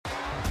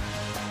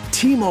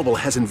T-Mobile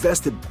has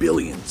invested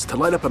billions to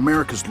light up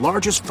America's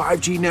largest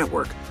 5G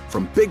network,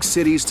 from big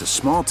cities to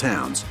small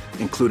towns,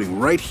 including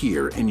right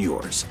here in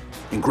yours.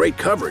 And great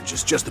coverage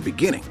is just the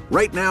beginning.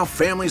 Right now,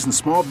 families and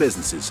small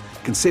businesses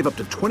can save up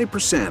to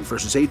 20%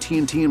 versus AT&T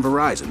and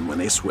Verizon when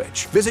they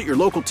switch. Visit your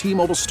local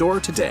T-Mobile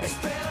store today.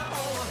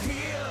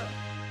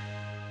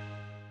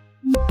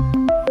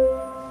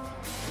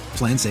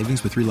 Plan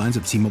savings with 3 lines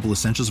of T-Mobile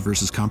Essentials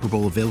versus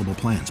comparable available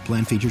plans.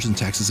 Plan features and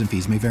taxes and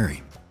fees may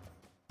vary.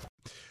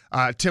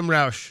 Tim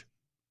Roush.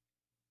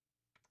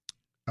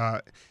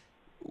 APRN,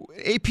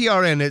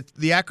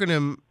 the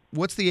acronym,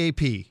 what's the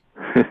AP?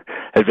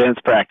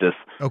 Advanced practice.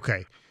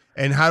 Okay.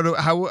 And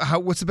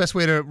what's the best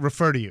way to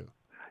refer to you?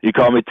 You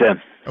call me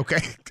Tim. Okay.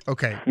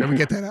 Let me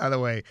get that out of the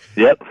way.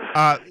 Yep.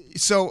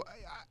 So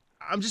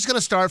I'm just going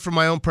to start from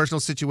my own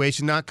personal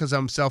situation, not because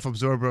I'm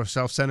self-absorbed or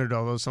self-centered,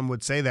 although some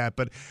would say that,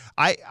 but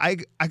I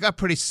got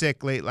pretty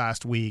sick late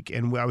last week,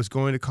 and I was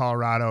going to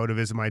Colorado to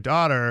visit my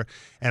daughter,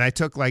 and I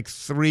took like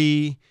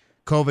 3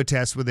 COVID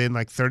tests within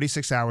like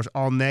 36 hours,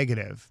 all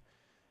negative.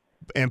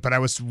 But I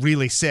was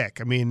really sick.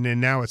 I mean,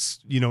 and now it's,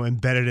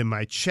 embedded in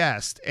my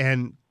chest.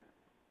 And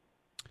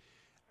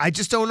I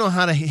just don't know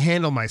how to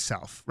handle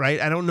myself,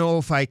 right? I don't know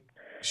if I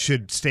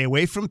should stay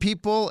away from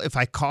people. If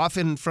I cough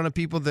in front of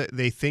people, that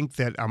they think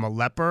that I'm a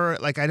leper.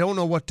 Like, I don't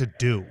know what to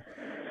do.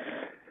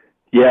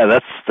 Yeah,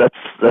 that's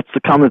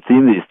the common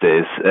theme these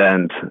days.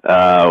 And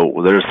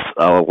there's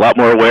a lot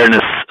more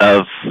awareness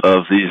of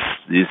these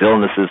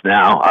illnesses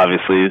now,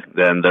 obviously,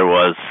 than there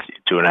was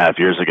 2.5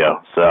 years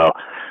ago. So,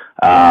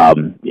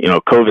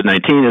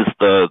 COVID-19 is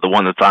the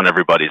one that's on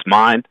everybody's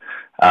mind,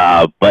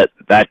 but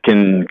that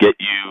can get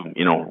you,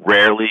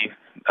 rarely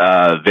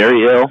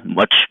very ill,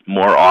 much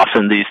more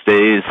often these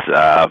days,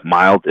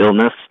 mild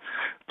illness.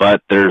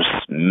 But there's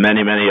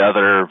many, many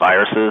other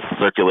viruses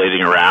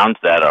circulating around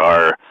that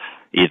are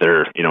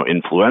either,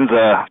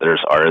 influenza,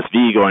 there's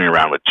RSV going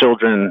around with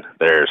children,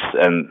 there's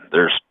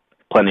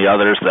plenty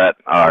others that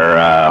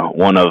are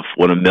one of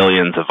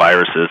millions of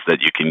viruses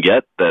that you can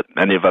get, that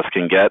many of us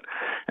can get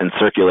and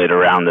circulate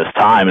around this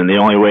time. And the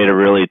only way to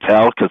really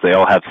tell, because they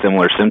all have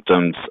similar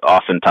symptoms,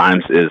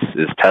 oftentimes is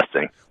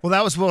testing. Well,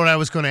 that was what I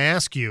was going to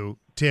ask you,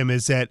 Tim,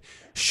 is that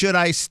should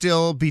I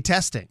still be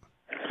testing?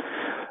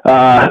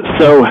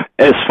 So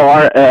as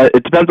far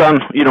it depends on,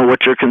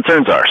 what your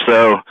concerns are.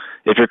 So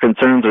if your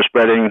concerns are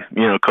spreading,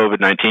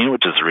 COVID-19,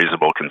 which is a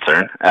reasonable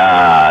concern,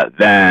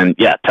 then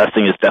yeah,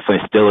 testing is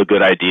definitely still a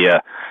good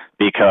idea,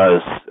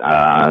 because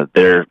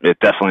it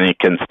definitely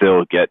can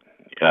still get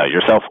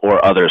yourself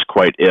or others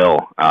quite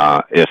ill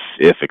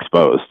if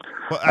exposed.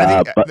 Well,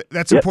 I think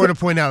that's important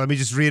to point out. Let me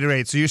just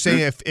reiterate. So you're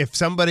saying if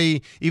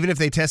somebody, even if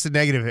they tested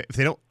negative,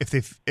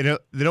 if they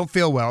don't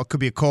feel well, could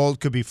be a cold,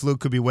 could be flu,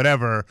 could be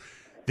whatever,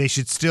 they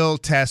should still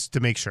test to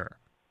make sure.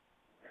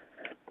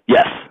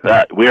 Yes,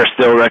 we are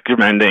still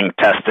recommending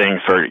testing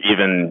for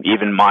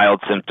even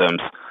mild symptoms,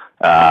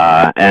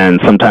 and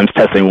sometimes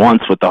testing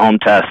once with the home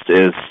test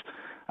is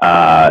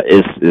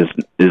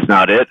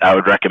not it. I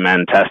would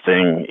recommend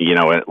testing,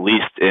 at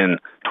least in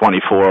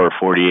 24 or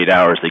 48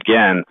 hours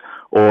again,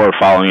 or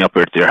following up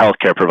with your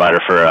healthcare provider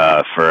for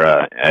a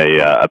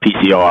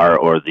PCR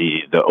or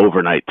the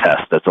overnight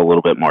test that's a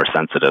little bit more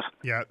sensitive.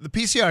 Yeah, the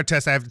PCR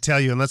test, I have to tell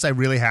you, unless I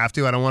really have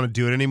to, I don't want to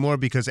do it anymore,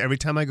 because every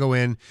time I go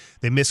in,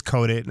 they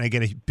miscode it, and I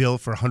get a bill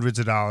for hundreds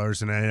of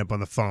dollars, and I end up on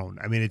the phone.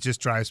 I mean, it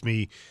just drives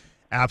me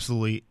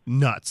absolutely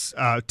nuts.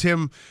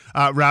 Tim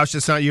Roush,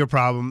 that's not your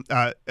problem.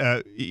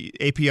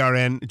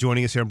 APRN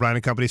joining us here on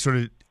Brian & Company.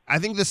 I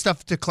think this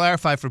stuff, to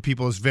clarify for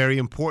people, is very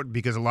important,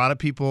 because a lot of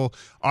people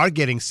are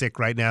getting sick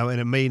right now,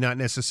 and it may not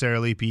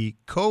necessarily be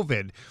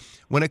COVID.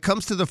 When it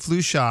comes to the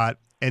flu shot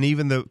and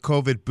even the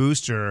COVID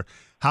booster,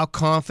 how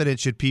confident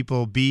should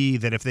people be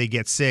that if they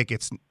get sick,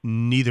 it's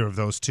neither of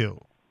those two?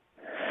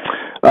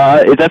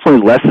 It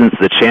definitely lessens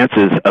the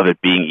chances of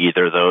it being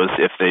either of those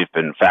if they've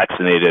been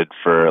vaccinated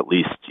for at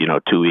least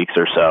 2 weeks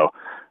or so.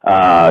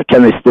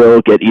 Can they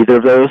still get either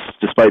of those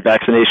despite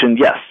vaccination?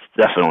 Yes,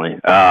 definitely.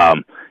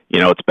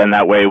 It's been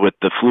that way with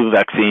the flu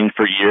vaccine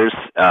for years,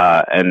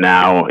 and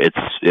now it's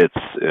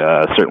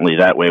certainly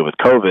that way with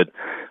COVID.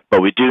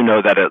 But we do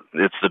know that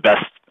it's the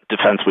best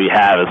defense we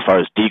have as far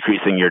as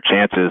decreasing your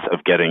chances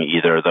of getting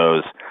either of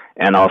those,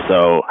 and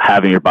also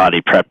having your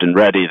body prepped and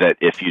ready that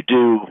if you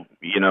do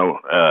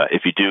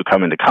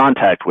come into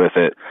contact with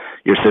it,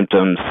 your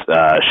symptoms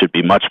should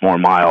be much more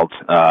mild,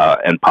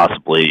 and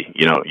possibly,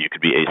 you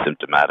could be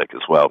asymptomatic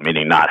as well,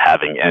 meaning not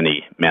having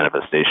any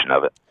manifestation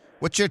of it.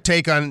 What's your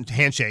take on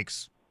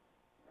handshakes?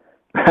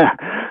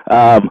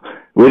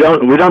 We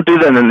don't do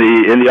them in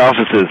the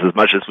offices as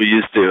much as we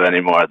used to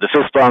anymore. The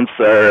fist bumps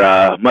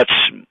are much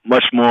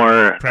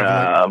more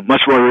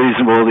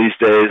reasonable these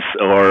days.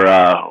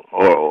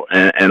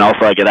 And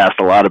also I get asked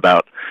a lot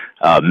about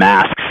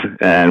masks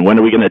and when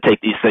are we going to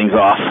take these things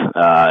off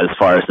as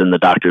far as in the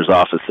doctor's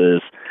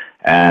offices,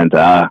 and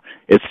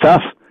it's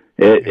tough.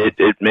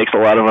 It makes a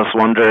lot of us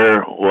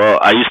wonder. Well,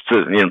 I used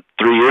to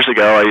 3 years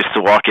ago I used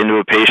to walk into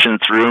a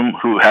patient's room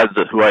who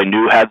I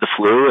knew had the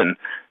flu, and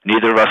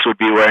neither of us would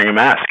be wearing a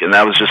mask, and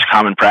that was just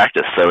common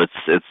practice. So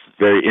it's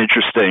very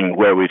interesting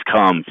where we've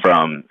come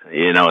from,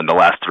 in the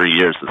last 3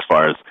 years as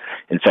far as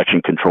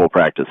infection control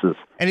practices.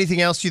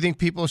 Anything else you think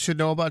people should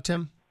know about,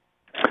 Tim?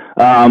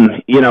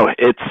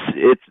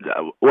 It's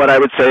what I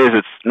would say is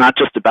it's not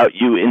just about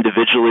you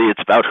individually.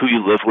 It's about who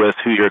you live with,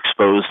 who you're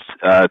exposed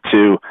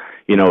to.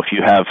 If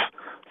you have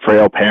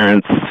frail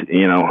parents,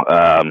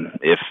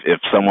 if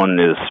someone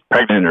is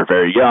pregnant or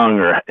very young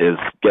or is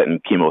getting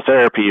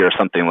chemotherapy or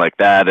something like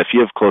that, if you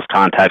have close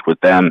contact with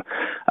them,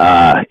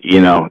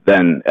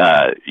 then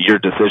your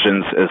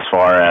decisions as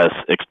far as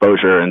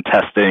exposure and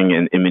testing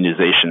and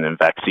immunization and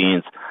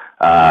vaccines,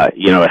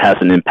 it has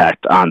an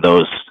impact on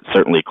those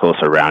certainly close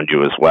around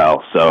you as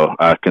well. So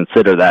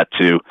consider that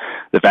too.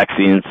 The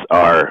vaccines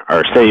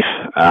are safe,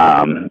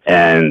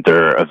 and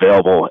they're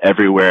available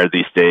everywhere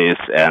these days,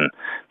 and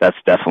that's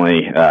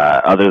definitely,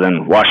 other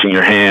than washing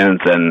your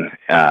hands and,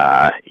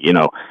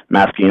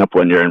 masking up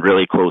when you're in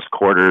really close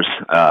quarters,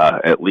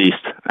 at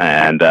least.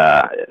 And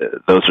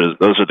those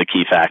are the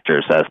key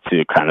factors as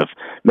to kind of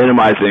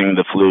minimizing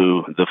the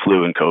flu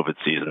and COVID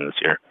season this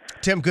year.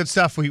 Tim, good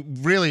stuff. We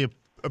really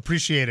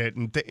appreciate it.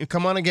 And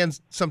come on again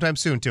sometime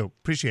soon, too.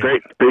 Appreciate it.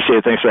 Great. Appreciate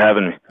it. Thanks for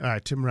having me. All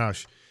right, Tim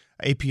Roush,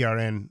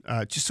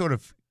 APRN, just sort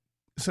of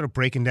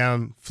breaking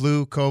down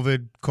flu,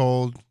 COVID,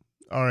 cold,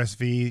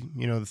 RSV,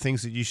 the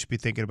things that you should be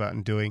thinking about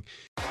and doing.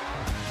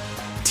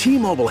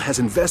 T-Mobile has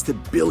invested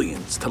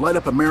billions to light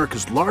up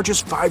America's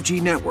largest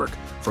 5G network,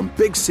 from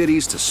big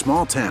cities to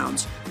small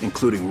towns,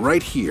 including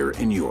right here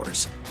in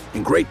yours.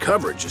 And great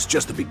coverage is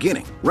just the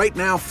beginning. Right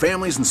now,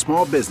 families and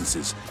small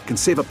businesses can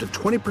save up to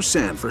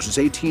 20% versus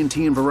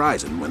AT&T and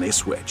Verizon when they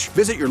switch.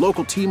 Visit your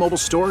local T-Mobile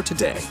store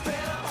today.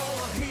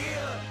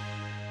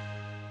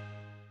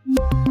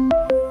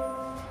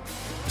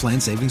 Plan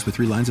savings with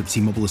 3 lines of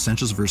T-Mobile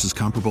Essentials versus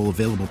comparable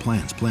available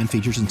plans. Plan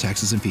features and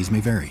taxes and fees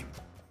may vary.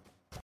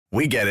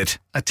 We get it.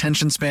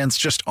 Attention spans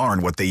just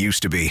aren't what they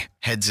used to be.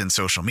 Heads in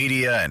social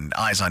media and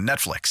eyes on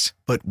Netflix.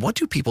 But what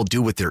do people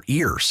do with their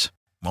ears?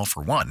 Well,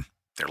 for one,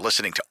 they're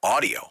listening to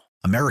audio.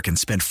 Americans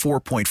spend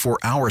 4.4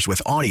 hours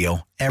with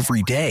audio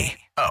every day.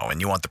 Oh, and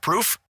you want the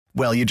proof?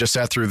 Well, you just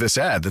sat through this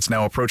ad that's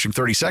now approaching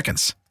 30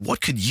 seconds. What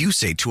could you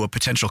say to a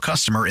potential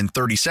customer in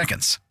 30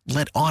 seconds?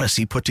 Let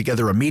Odyssey put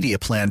together a media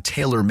plan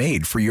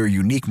tailor-made for your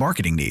unique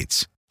marketing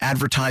needs.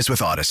 Advertise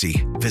with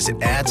Odyssey.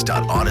 Visit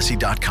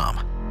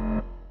ads.odyssey.com.